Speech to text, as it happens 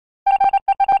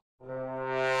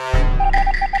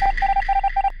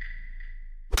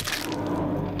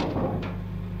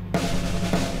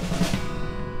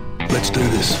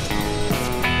this.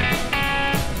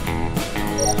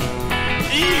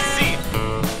 Easy!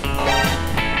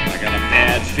 I got a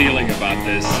bad feeling about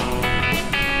this.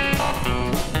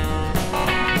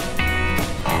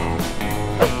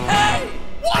 Hey!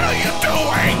 What are you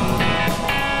doing?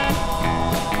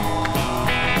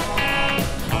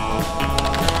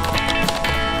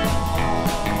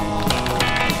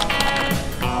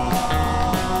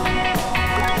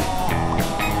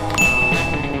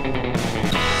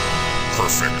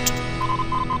 Perfect.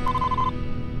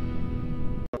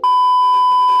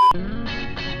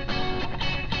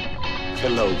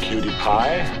 Hello, cutie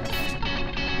pie.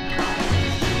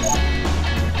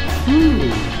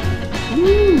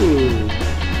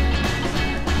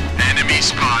 Enemy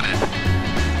spotted.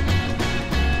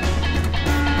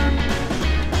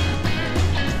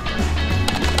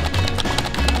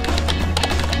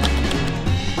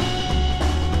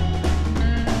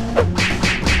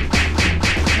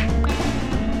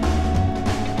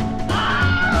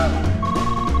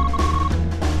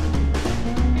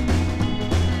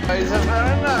 These are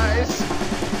very nice.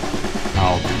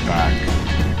 I'll be back.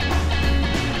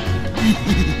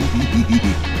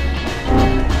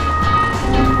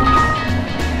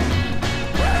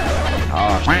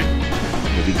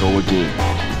 Here we go again.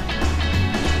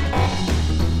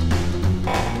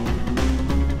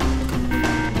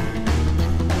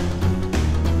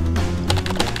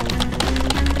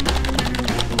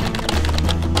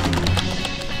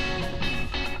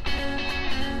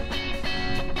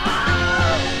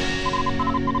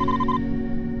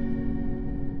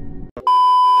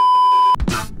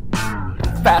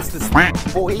 Fastest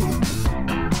boy.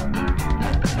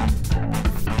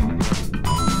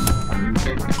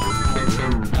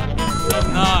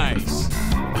 Nice!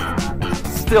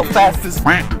 Still fastest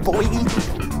boy.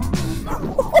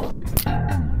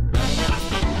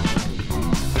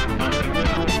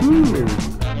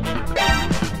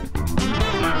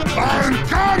 I'm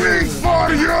coming for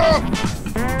you!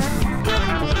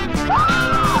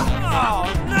 Oh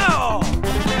no!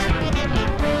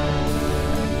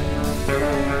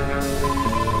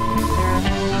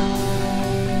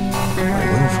 I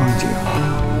will find you.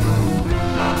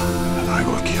 And I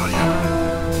will kill you.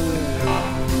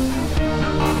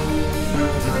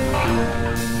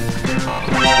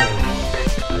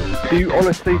 Do you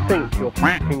honestly think you're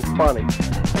fucking funny?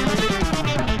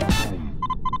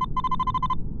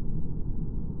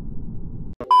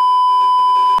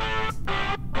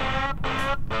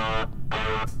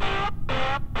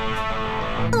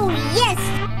 Oh, yes!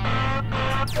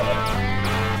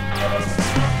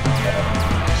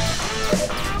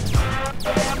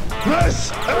 This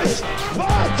is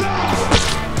Sparta!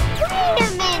 Wait a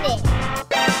minute!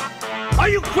 Are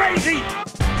you crazy?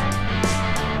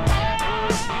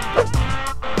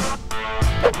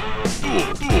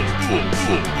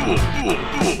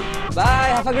 Bye,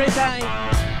 have a great time.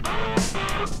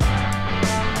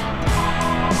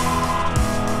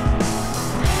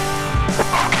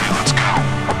 Okay, let's go.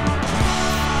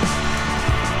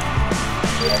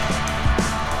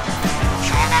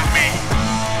 Follow me.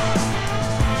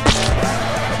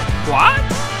 What?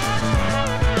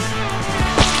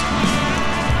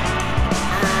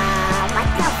 What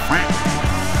the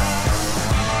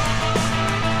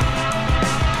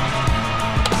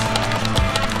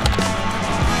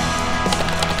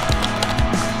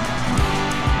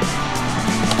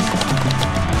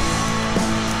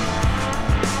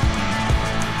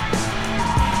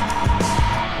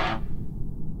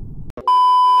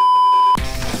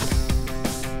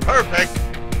Perfect.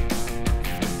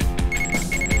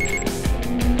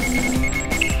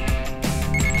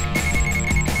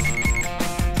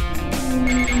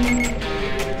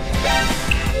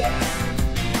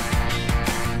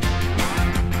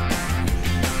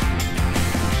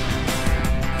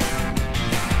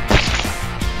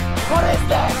 What is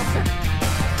that?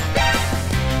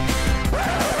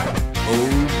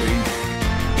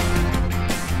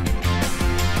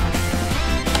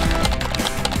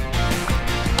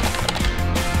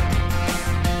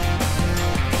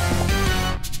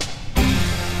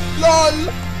 LOL!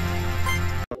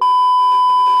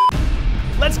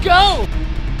 Let's go!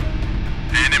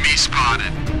 Enemy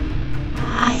spotted.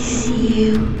 I see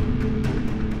you.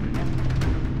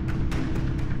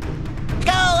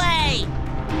 Go away!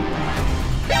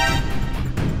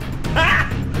 Ha!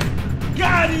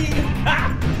 Got him! Ha!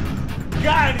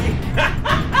 Got him!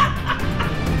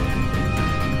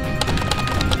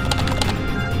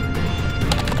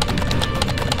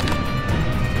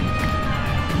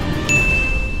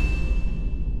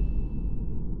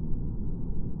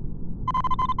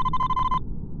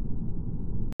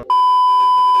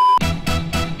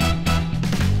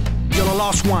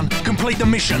 last one. Complete the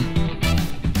mission.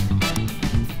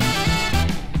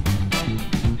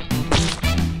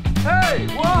 Hey,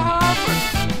 what happened?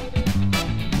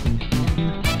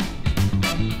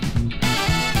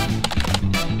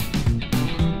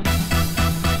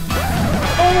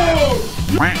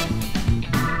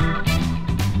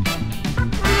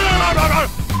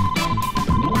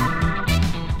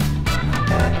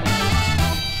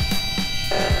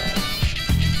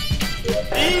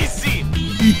 Easy!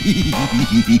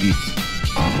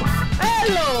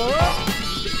 Hello!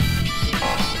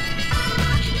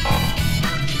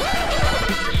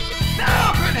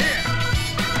 Now, in here!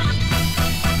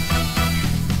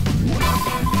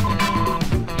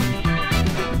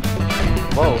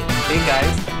 Whoa, hey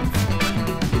guys.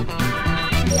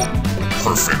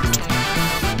 Perfect.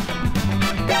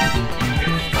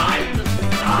 Time to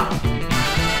stop!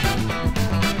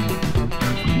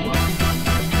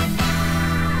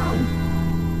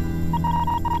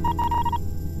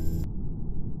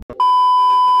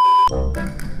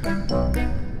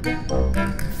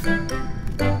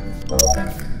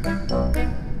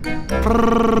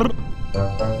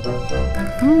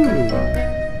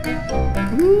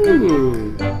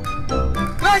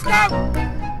 Let's go!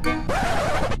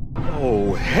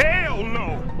 Oh, hell no!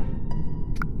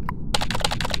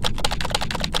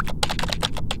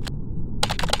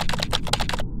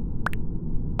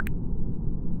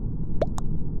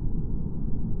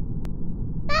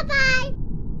 Bye-bye.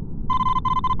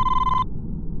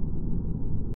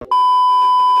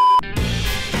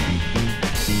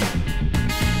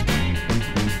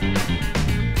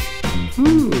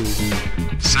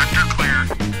 Sector clear.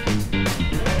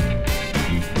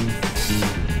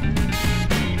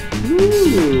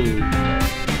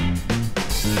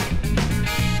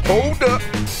 Hold up!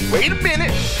 Wait a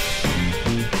minute!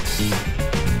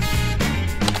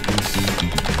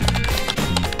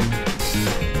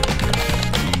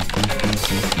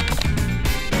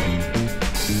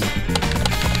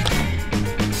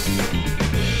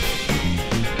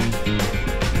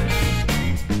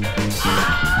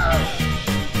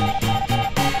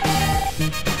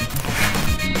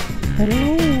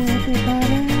 Hello,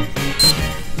 everybody.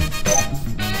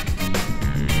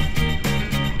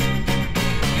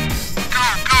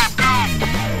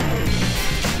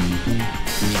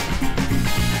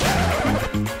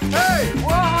 Hey,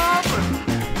 what happened?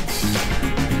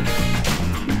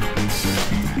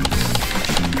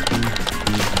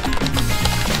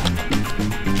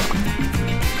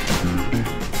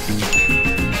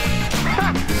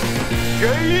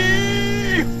 Gay!